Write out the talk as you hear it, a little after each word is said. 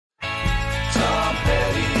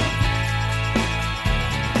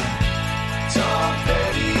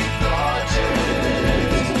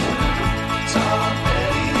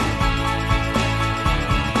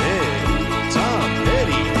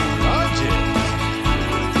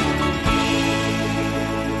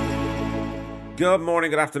Good morning,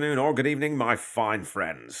 good afternoon, or good evening, my fine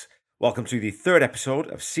friends. Welcome to the third episode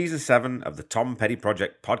of Season 7 of the Tom Petty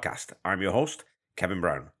Project podcast. I'm your host, Kevin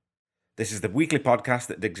Brown. This is the weekly podcast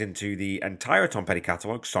that digs into the entire Tom Petty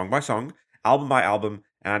catalogue, song by song, album by album,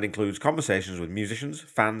 and includes conversations with musicians,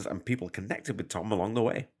 fans, and people connected with Tom along the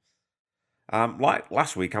way. Like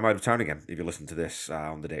last week, I'm out of town again, if you listen to this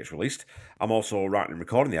on the day it's released. I'm also writing and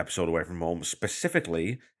recording the episode away from home,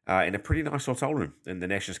 specifically in a pretty nice hotel room in the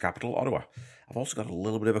nation's capital, Ottawa. I've also got a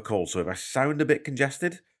little bit of a cold, so if I sound a bit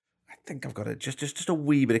congested, I think I've got just a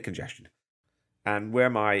wee bit of congestion. And where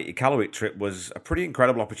my Iqaluit trip was a pretty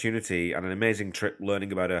incredible opportunity and an amazing trip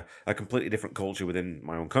learning about a completely different culture within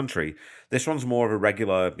my own country, this one's more of a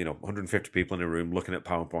regular, 150 people in a room looking at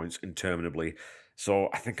PowerPoints interminably. So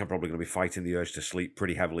I think I'm probably going to be fighting the urge to sleep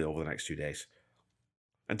pretty heavily over the next 2 days.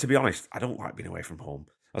 And to be honest, I don't like being away from home,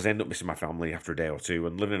 as I end up missing my family after a day or two,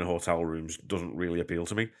 and living in hotel rooms doesn't really appeal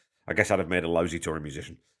to me. I guess I'd have made a lousy touring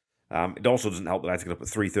musician. It also doesn't help that I had to get up at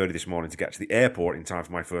 3:30 this morning to get to the airport in time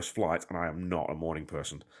for my first flight, and I am not a morning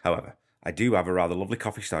person. However, I do have a rather lovely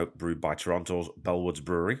coffee stout brewed by Toronto's Bellwoods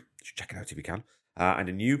Brewery. You should check it out if you can. And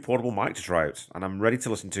a new portable mic to try out, and I'm ready to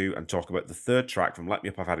listen to and talk about the third track from Let Me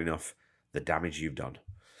Up I've Had Enough, The Damage You've Done.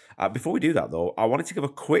 Before we do that, though, I wanted to give a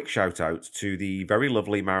quick shout-out to the very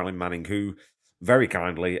lovely Marilyn Manning, who very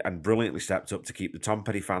kindly and brilliantly stepped up to keep the Tom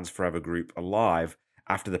Petty Fans Forever group alive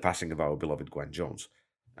after the passing of our beloved Gwen Jones.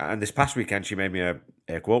 And this past weekend, she made me a,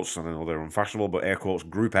 air quotes, and I know they're unfashionable, but air quotes,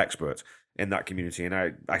 group expert in that community.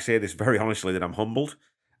 And I say this very honestly, that I'm humbled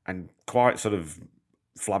and quite sort of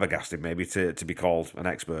flabbergasted maybe to be called an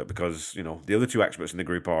expert, because, the other two experts in the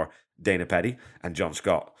group are Dana Petty and John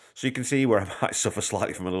Scott. So you can see where I might suffer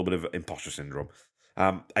slightly from a little bit of imposter syndrome.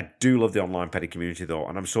 I do love the online Petty community, though,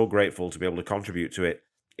 and I'm so grateful to be able to contribute to it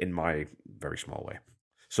in my very small way.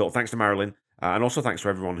 So thanks to Marilyn, and also thanks to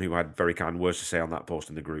everyone who had very kind words to say on that post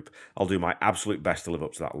in the group. I'll do my absolute best to live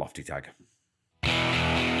up to that lofty tag.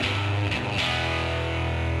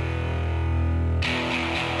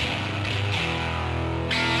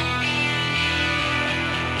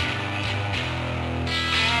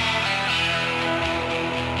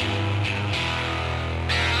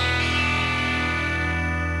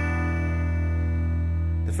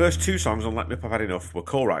 The first two songs on Let Me Up I've Had Enough were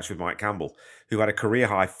co-writes with Mike Campbell, who had a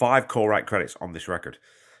career-high 5 co-write credits on this record.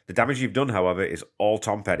 The Damage You've Done, however, is all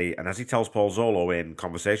Tom Petty, and as he tells Paul Zolo in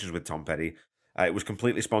Conversations with Tom Petty, it was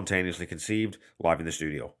completely spontaneously conceived live in the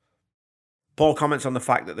studio. Paul comments on the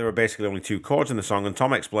fact that there are basically only 2 chords in the song, and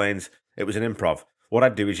Tom explains it was an improv. What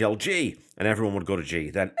I'd do is yell G, and everyone would go to G,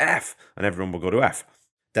 then F, and everyone would go to F.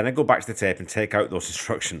 Then I'd go back to the tape and take out those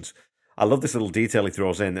instructions. I love this little detail he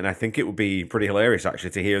throws in, and I think it would be pretty hilarious, actually,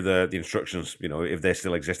 to hear the instructions, if they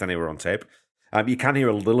still exist anywhere on tape. You can hear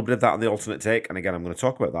a little bit of that on the alternate take, and again, I'm going to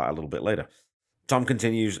talk about that a little bit later. Tom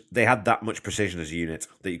continues, they had that much precision as a unit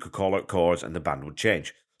that you could call out chords and the band would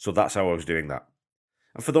change. So that's how I was doing that.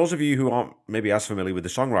 And for those of you who aren't maybe as familiar with the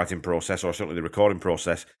songwriting process, or certainly the recording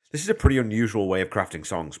process, this is a pretty unusual way of crafting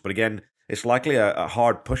songs. But again, it's likely a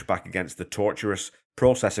hard pushback against the torturous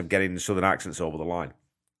process of getting southern accents over the line.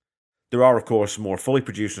 There are, of course, more fully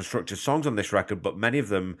produced and structured songs on this record, but many of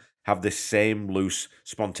them have this same loose,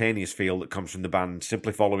 spontaneous feel that comes from the band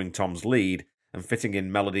simply following Tom's lead and fitting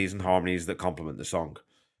in melodies and harmonies that complement the song.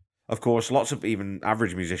 Of course, lots of even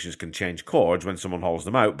average musicians can change chords when someone holds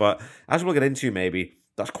them out, but as we'll get into maybe,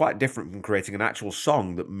 that's quite different from creating an actual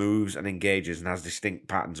song that moves and engages and has distinct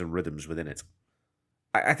patterns and rhythms within it.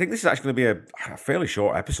 I think this is actually going to be a fairly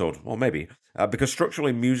short episode, or maybe, because structurally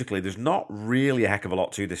and musically, there's not really a heck of a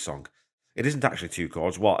lot to this song. It isn't actually 2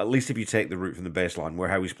 chords, well, at least if you take the route from the bass line, where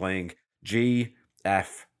how he's playing G,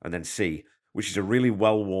 F, and then C, which is a really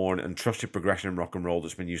well-worn and trusted progression in rock and roll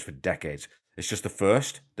that's been used for decades. It's just the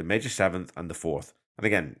 1st, the major 7th, and the 4th. And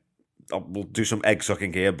again, we'll do some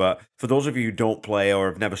egg-sucking here, but for those of you who don't play or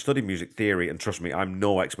have never studied music theory, and trust me, I'm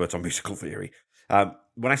no expert on musical theory,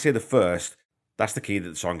 when I say the 1st, that's the key that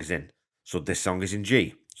the song is in. So this song is in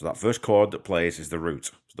G. So that first chord that plays is the root,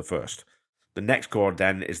 so the 1st. The next chord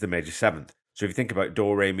then is the major 7th. So if you think about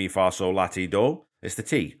do, re, mi, fa, sol, la, ti, do, it's the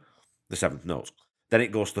T, the 7th note. Then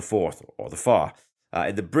it goes to the 4th, or the fa.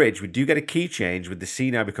 In the bridge, we do get a key change with the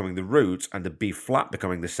C now becoming the root and the B flat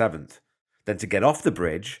becoming the 7th. Then to get off the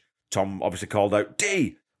bridge, Tom obviously called out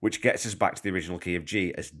D, which gets us back to the original key of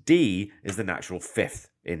G, as D is the natural 5th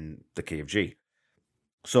in the key of G.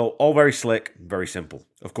 So all very slick, very simple.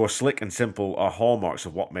 Of course, slick and simple are hallmarks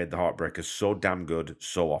of what made the Heartbreakers so damn good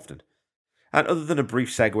so often. And other than a brief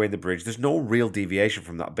segue in the bridge, there's no real deviation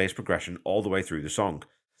from that bass progression all the way through the song.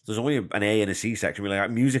 There's only an A and a C section. Really,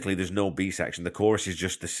 musically, there's no B section. The chorus is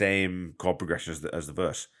just the same chord progression as the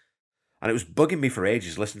verse. And it was bugging me for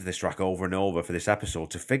ages listening to this track over and over for this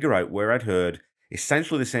episode to figure out where I'd heard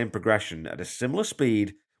essentially the same progression at a similar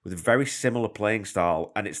speed with a very similar playing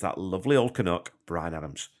style, and it's that lovely old Canuck, Bryan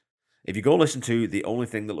Adams. If you go listen to The Only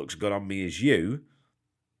Thing That Looks Good on Me Is You,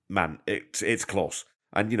 man, it's close.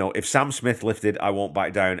 And, if Sam Smith lifted I Won't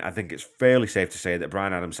Back Down, I think it's fairly safe to say that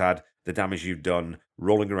Bryan Adams had The Damage You've Done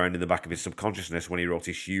rolling around in the back of his subconsciousness when he wrote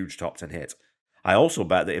his huge top 10 hit. I also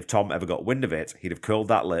bet that if Tom ever got wind of it, he'd have curled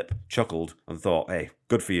that lip, chuckled, and thought, hey,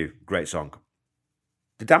 good for you, great song.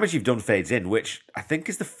 The Damage You've Done fades in, which I think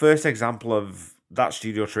is the first example of that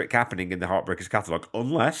studio trick happening in the Heartbreakers catalogue,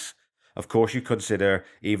 unless, of course, you consider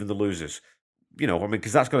Even the Losers.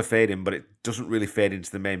 Because that's going to fade in, but it doesn't really fade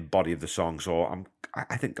into the main body of the song, so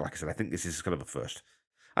I think, like I said, I think this is kind of a first.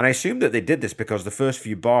 And I assume that they did this because the first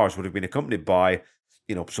few bars would have been accompanied by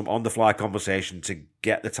some on-the-fly conversation to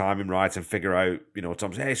get the timing right and figure out,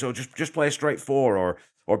 Tom says, hey, so just play a straight 4,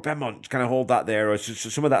 or Benmont, kind of hold that there, or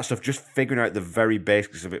some of that stuff, just figuring out the very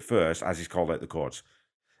basics of it first as he's called out the chords.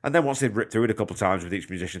 And then once they've ripped through it a couple of times with each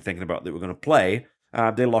musician thinking about that we're going to play,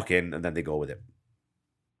 they lock in and then they go with it.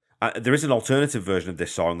 There is an alternative version of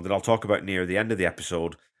this song that I'll talk about near the end of the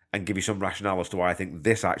episode and give you some rationale as to why I think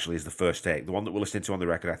this actually is the first take. The one that we're listening to on the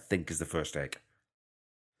record, I think, is the first take.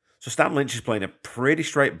 So Stan Lynch is playing a pretty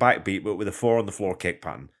straight backbeat, but with a 4-on-the-floor kick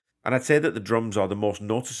pattern. And I'd say that the drums are the most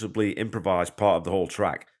noticeably improvised part of the whole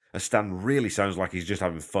track, as Stan really sounds like he's just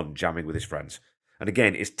having fun jamming with his friends. And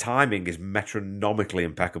again, his timing is metronomically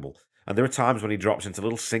impeccable. And there are times when he drops into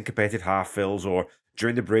little syncopated half fills, or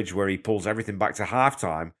during the bridge where he pulls everything back to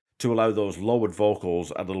halftime to allow those lowered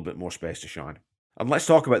vocals a little bit more space to shine. And let's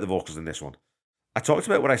talk about the vocals in this one. I talked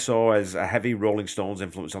about what I saw as a heavy Rolling Stones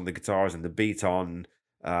influence on the guitars and the beat on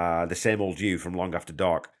The Same Old You from Long After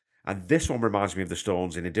Dark. And this one reminds me of the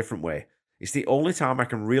Stones in a different way. It's the only time I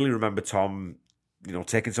can really remember Tom,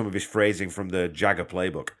 taking some of his phrasing from the Jagger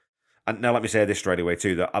playbook. And now let me say this straight away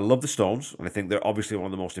too, that I love the Stones, and I think they're obviously one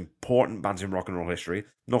of the most important bands in rock and roll history.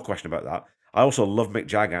 No question about that. I also love Mick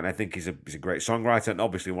Jagger, and I think he's a great songwriter, and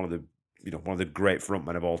obviously one of the great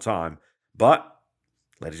frontmen of all time. But,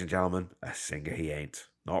 ladies and gentlemen, a singer he ain't.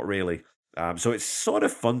 Not really. So it's sort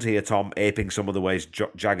of fun to hear Tom aping some of the ways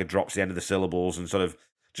Jagger drops the end of the syllables and sort of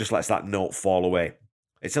just lets that note fall away.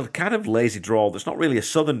 It's a kind of lazy drawl that's not really a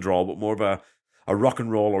southern drawl, but more of a rock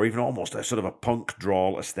and roll or even almost a sort of a punk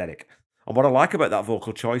drawl aesthetic. And what I like about that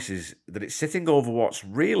vocal choice is that it's sitting over what's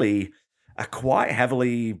really a quite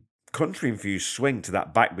heavily country-infused swing to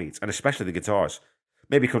that backbeat, and especially the guitars.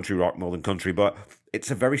 Maybe country rock more than country, but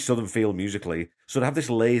it's a very southern feel musically, so to have this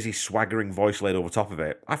lazy, swaggering voice laid over top of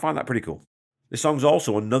it, I find that pretty cool. This song's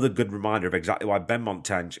also another good reminder of exactly why Benmont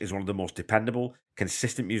Tench is one of the most dependable,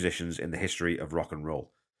 consistent musicians in the history of rock and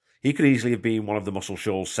roll. He could easily have been one of the Muscle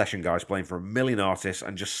Shoals session guys playing for a million artists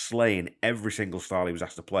and just slaying every single style he was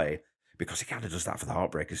asked to play, because he kind of does that for the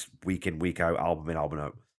Heartbreakers week in, week out, album in, album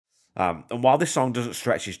out. And while this song doesn't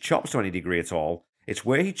stretch his chops to any degree at all, it's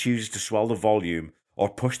where he chooses to swell the volume or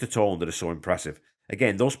push the tone that is so impressive.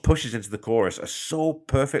 Again, those pushes into the chorus are so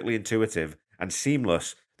perfectly intuitive and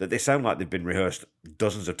seamless that they sound like they've been rehearsed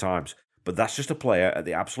dozens of times. But that's just a player at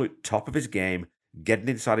the absolute top of his game, getting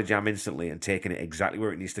inside a jam instantly and taking it exactly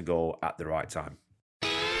where it needs to go at the right time.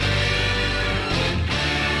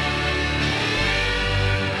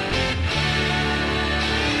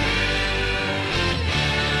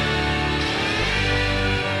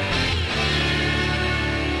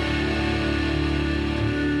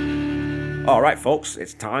 Alright folks,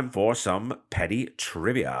 it's time for some petty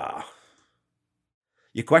trivia.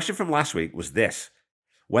 Your question from last week was this.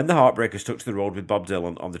 When the Heartbreakers took to the road with Bob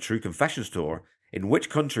Dylan on the True Confessions tour, in which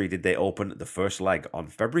country did they open the first leg on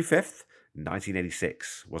February 5th,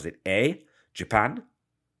 1986? Was it A, Japan,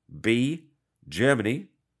 B, Germany,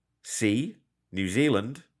 C, New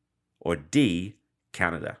Zealand, or D,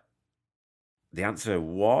 Canada? The answer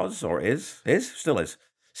was, or still is,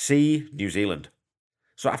 C, New Zealand.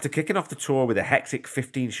 So after kicking off the tour with a hectic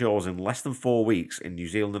 15 shows in less than 4 weeks in New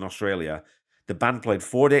Zealand and Australia, the band played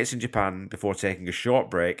 4 dates in Japan before taking a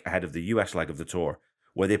short break ahead of the US leg of the tour,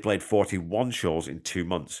 where they played 41 shows in 2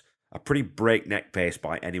 months, a pretty breakneck pace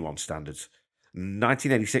by anyone's standards.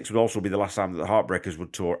 1986 would also be the last time that the Heartbreakers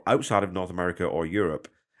would tour outside of North America or Europe,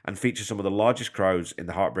 and feature some of the largest crowds in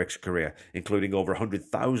the Heartbreakers' career, including over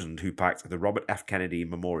 100,000 who packed the Robert F. Kennedy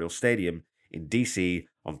Memorial Stadium in DC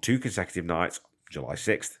on 2 consecutive nights, July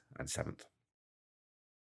 6th and 7th.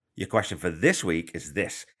 Your question for this week is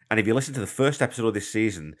this, and if you listen to the first episode of this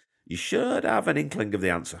season, you should have an inkling of the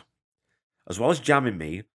answer. As well as Jamming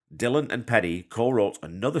Me, Dylan and Petty co-wrote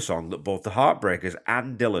another song that both the Heartbreakers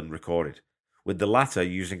and Dylan recorded, with the latter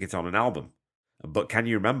using it on an album. but can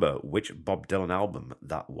you remember which Bob Dylan album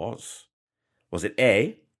that was? Was it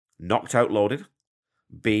A, Knocked Out Loaded,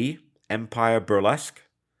 B, Empire Burlesque,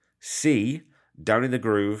 C, Down in the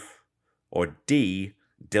Groove, or D,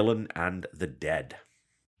 Dylan and the Dead?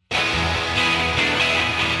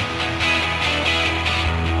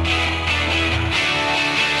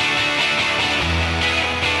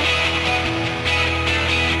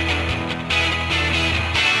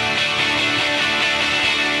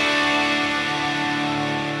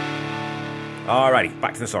 Alrighty,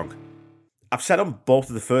 back to the song. I've said on both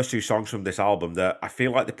of the first two songs from this album that I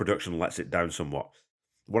feel like the production lets it down somewhat.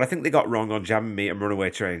 What I think they got wrong on Jamming Me and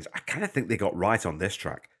Runaway Trains, I kind of think they got right on this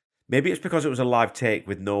track. Maybe it's because it was a live take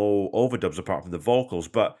with no overdubs apart from the vocals,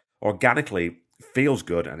 but organically, it feels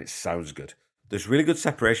good and it sounds good. There's really good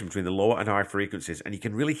separation between the lower and high frequencies, and you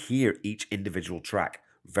can really hear each individual track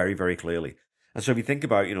very, very clearly. And so if you think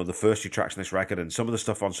about, the first two tracks on this record and some of the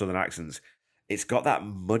stuff on Southern Accents, it's got that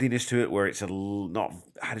muddiness to it where it's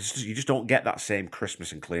you just don't get that same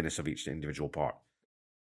crispness and clearness of each individual part.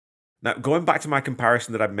 Now, going back to my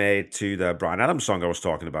comparison that I've made to the Bryan Adams song I was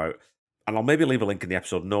talking about, and I'll maybe leave a link in the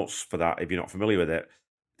episode notes for that if you're not familiar with it,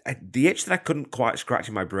 the itch that I couldn't quite scratch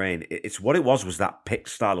in my brain, it's what it was that picked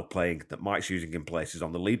style of playing that Mike's using in places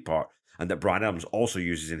on the lead part and that Bryan Adams also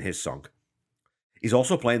uses in his song. He's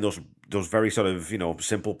also playing those very sort of,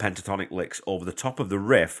 simple pentatonic licks over the top of the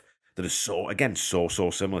riff that is so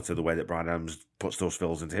similar to the way that Bryan Adams puts those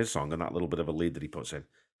fills into his song and that little bit of a lead that he puts in.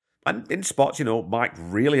 And in spots, Mike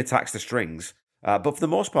really attacks the strings, but for the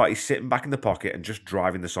most part, he's sitting back in the pocket and just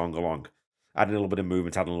driving the song along, adding a little bit of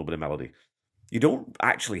movement, adding a little bit of melody. You don't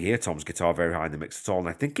actually hear Tom's guitar very high in the mix at all, and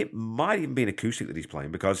I think it might even be an acoustic that he's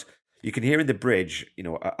playing because you can hear in the bridge,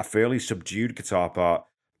 a fairly subdued guitar part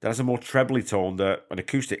that has a more trebly tone that an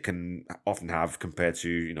acoustic can often have compared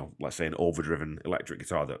to, let's say an overdriven electric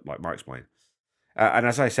guitar that like Mike's playing. And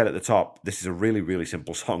as I said at the top, this is a really, really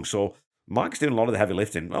simple song. So Mike's doing a lot of the heavy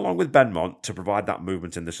lifting, along with Benmont, to provide that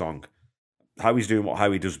movement in the song. Howie's doing what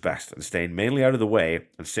Howie does best and staying mainly out of the way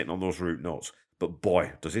and sitting on those root notes. But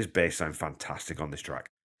boy, does his bass sound fantastic on this track.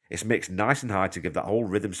 It's mixed nice and high to give that whole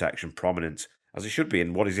rhythm section prominence, as it should be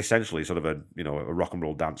in what is essentially sort of a rock and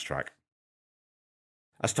roll dance track.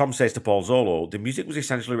 As Tom says to Paul Zolo, the music was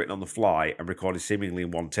essentially written on the fly and recorded seemingly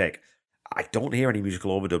in one take. I don't hear any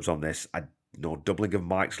musical overdubs on this. No doubling of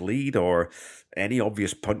Mike's lead or any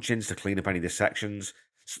obvious punch-ins to clean up any of the sections.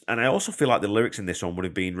 And I also feel like the lyrics in this one would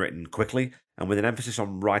have been written quickly and with an emphasis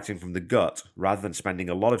on writing from the gut rather than spending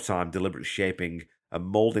a lot of time deliberately shaping and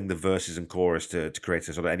moulding the verses and chorus to create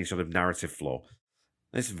any sort of narrative flow.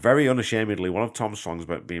 It's very unashamedly one of Tom's songs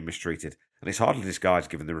about being mistreated, and it's hardly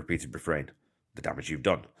disguised given the repeated refrain. The damage you've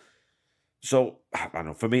done. So, I don't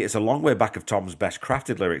know, for me, it's a long way back of Tom's best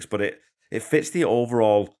crafted lyrics, but it fits the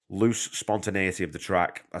overall loose spontaneity of the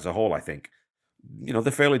track as a whole, I think. They're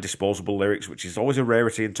fairly disposable lyrics, which is always a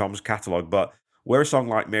rarity in Tom's catalogue, but where a song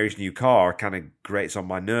like Mary's New Car kind of grates on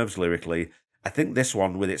my nerves lyrically, I think this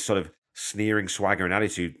one, with its sort of sneering swagger and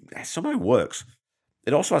attitude, somehow works.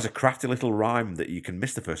 It also has a crafty little rhyme that you can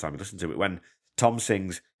miss the first time you listen to it, when Tom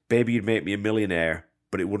sings, "Baby, you'd make me a millionaire,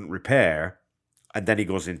 but it wouldn't repair," and then he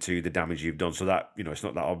goes into the damage you've done. So that, it's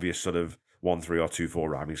not that obvious sort of 1-3 or 2-4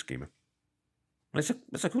 rhyming schema. It's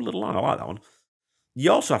a cool little line. I like that one.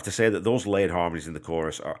 You also have to say that those laid harmonies in the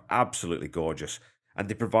chorus are absolutely gorgeous, and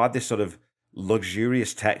they provide this sort of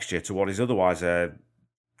luxurious texture to what is otherwise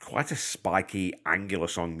quite a spiky, angular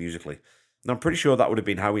song musically. And I'm pretty sure that would have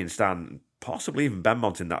been Howie and Stan, possibly even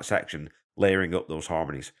Benmont in that section, layering up those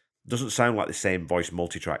harmonies. Doesn't sound like the same voice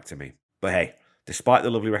multi-track to me. But hey, despite the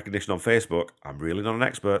lovely recognition on Facebook, I'm really not an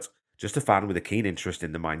expert, just a fan with a keen interest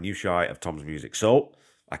in the minutiae of Tom's music, so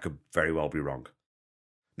I could very well be wrong.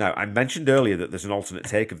 Now, I mentioned earlier that there's an alternate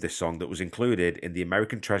take of this song that was included in the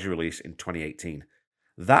American Treasure release in 2018.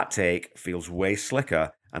 That take feels way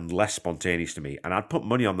slicker and less spontaneous to me, and I'd put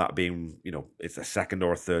money on that being, it's a second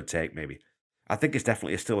or a third take maybe. I think it's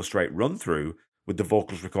definitely still a straight run-through with the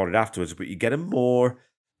vocals recorded afterwards, but you get a more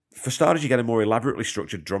elaborately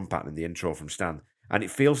structured drum pattern in the intro from Stan. And it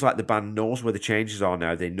feels like the band knows where the changes are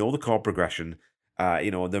now. They know the chord progression,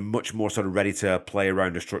 and they're much more sort of ready to play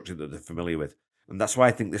around a structure that they're familiar with. And that's why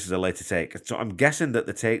I think this is a later take. So I'm guessing that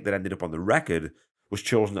the take that ended up on the record was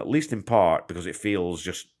chosen at least in part because it feels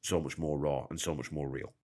just so much more raw and so much more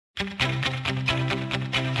real.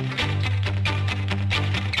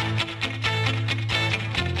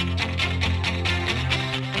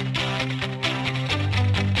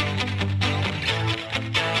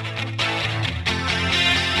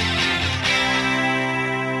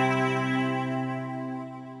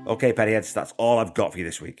 Okay, Pettyheads, that's all I've got for you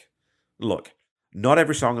this week. Look, Not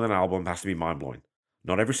every song on an album has to be mind-blowing.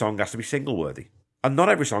 Not every song has to be single-worthy. And not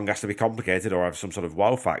every song has to be complicated or have some sort of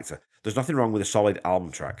wow factor. There's nothing wrong with a solid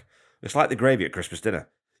album track. It's like the gravy at Christmas dinner.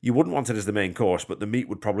 You wouldn't want it as the main course, but the meat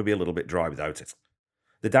would probably be a little bit dry without it.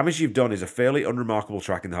 The Damage You've Done is a fairly unremarkable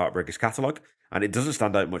track in the Heartbreakers catalogue, and it doesn't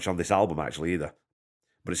stand out much on this album actually either.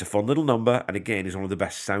 But it's a fun little number, and again is one of the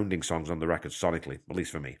best sounding songs on the record sonically, at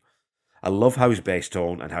least for me. I love how his bass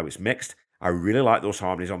tone and how it's mixed. I really like those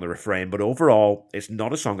harmonies on the refrain, but overall, it's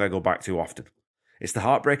not a song I go back to often. It's the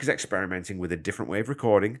Heartbreakers experimenting with a different way of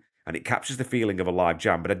recording, and it captures the feeling of a live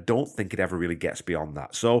jam, but I don't think it ever really gets beyond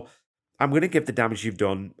that. So I'm going to give The Damage You've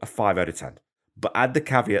Done a 5 out of 10. But add the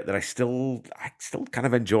caveat that I still kind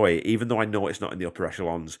of enjoy it, even though I know it's not in the upper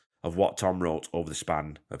echelons of what Tom wrote over the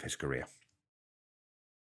span of his career.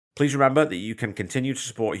 Please remember that you can continue to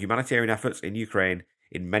support humanitarian efforts in Ukraine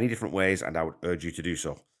in many different ways, and I would urge you to do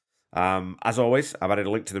so. As always, I've added a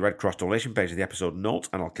link to the Red Cross donation page of the episode note,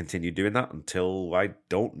 and I'll continue doing that until I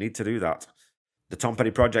don't need to do that. The Tom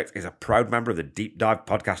Petty Project is a proud member of the Deep Dive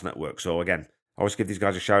Podcast Network, so again, I always give these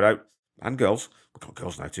guys a shout out, and girls. We've got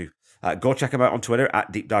girls now too. Go check them out on Twitter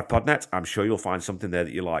at DeepDivePodNet. I'm sure you'll find something there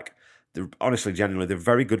that you like. Honestly, genuinely, they're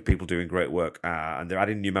very good people doing great work, and they're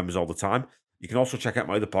adding new members all the time. You can also check out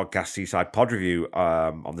my other podcast, Seaside Pod Review,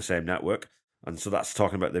 on the same network. And so that's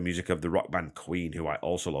talking about the music of the rock band Queen, who I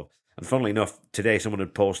also love. And funnily enough, today someone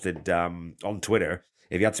had posted on Twitter,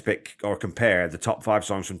 if you had to pick or compare the top 5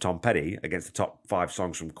 songs from Tom Petty against the top 5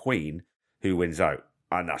 songs from Queen, who wins out?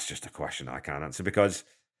 And that's just a question I can't answer because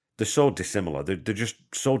they're so dissimilar. They're just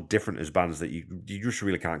so different as bands that you just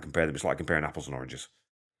really can't compare them. It's like comparing apples and oranges.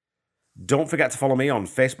 Don't forget to follow me on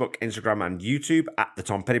Facebook, Instagram, and YouTube at The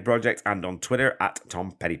Tom Petty Project and on Twitter at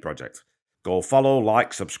Tom Petty Project. Go follow,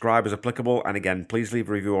 like, subscribe as applicable, and again, please leave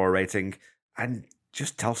a review or a rating, and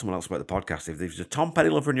just tell someone else about the podcast. If there's a Tom Petty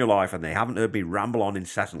lover in your life and they haven't heard me ramble on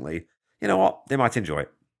incessantly, you know what? They might enjoy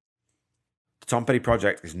it. The Tom Petty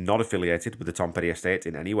Project is not affiliated with the Tom Petty Estate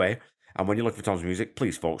in any way, and when you look for Tom's music,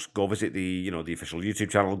 please, folks, go visit the official YouTube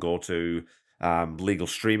channel, go to legal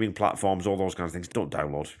streaming platforms, all those kinds of things. Don't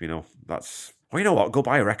download, that's... Well, you know what? Go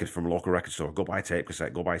buy a record from a local record store. Go buy a tape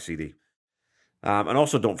cassette. Go buy a CD. And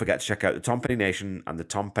also don't forget to check out the Tom Petty Nation and the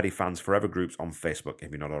Tom Petty Fans Forever groups on Facebook,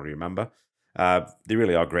 if you're not already a member. They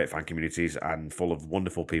really are great fan communities and full of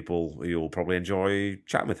wonderful people who you'll probably enjoy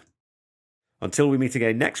chatting with. Until we meet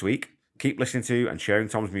again next week, keep listening to and sharing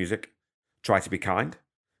Tom's music. Try to be kind.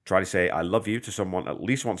 Try to say I love you to someone at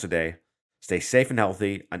least once a day. Stay safe and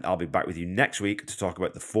healthy, and I'll be back with you next week to talk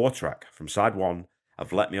about the 4th track from side 1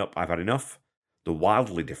 of Let Me Up, I've Had Enough. The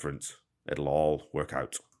wildly different. It'll all work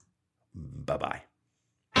out. Bye-bye.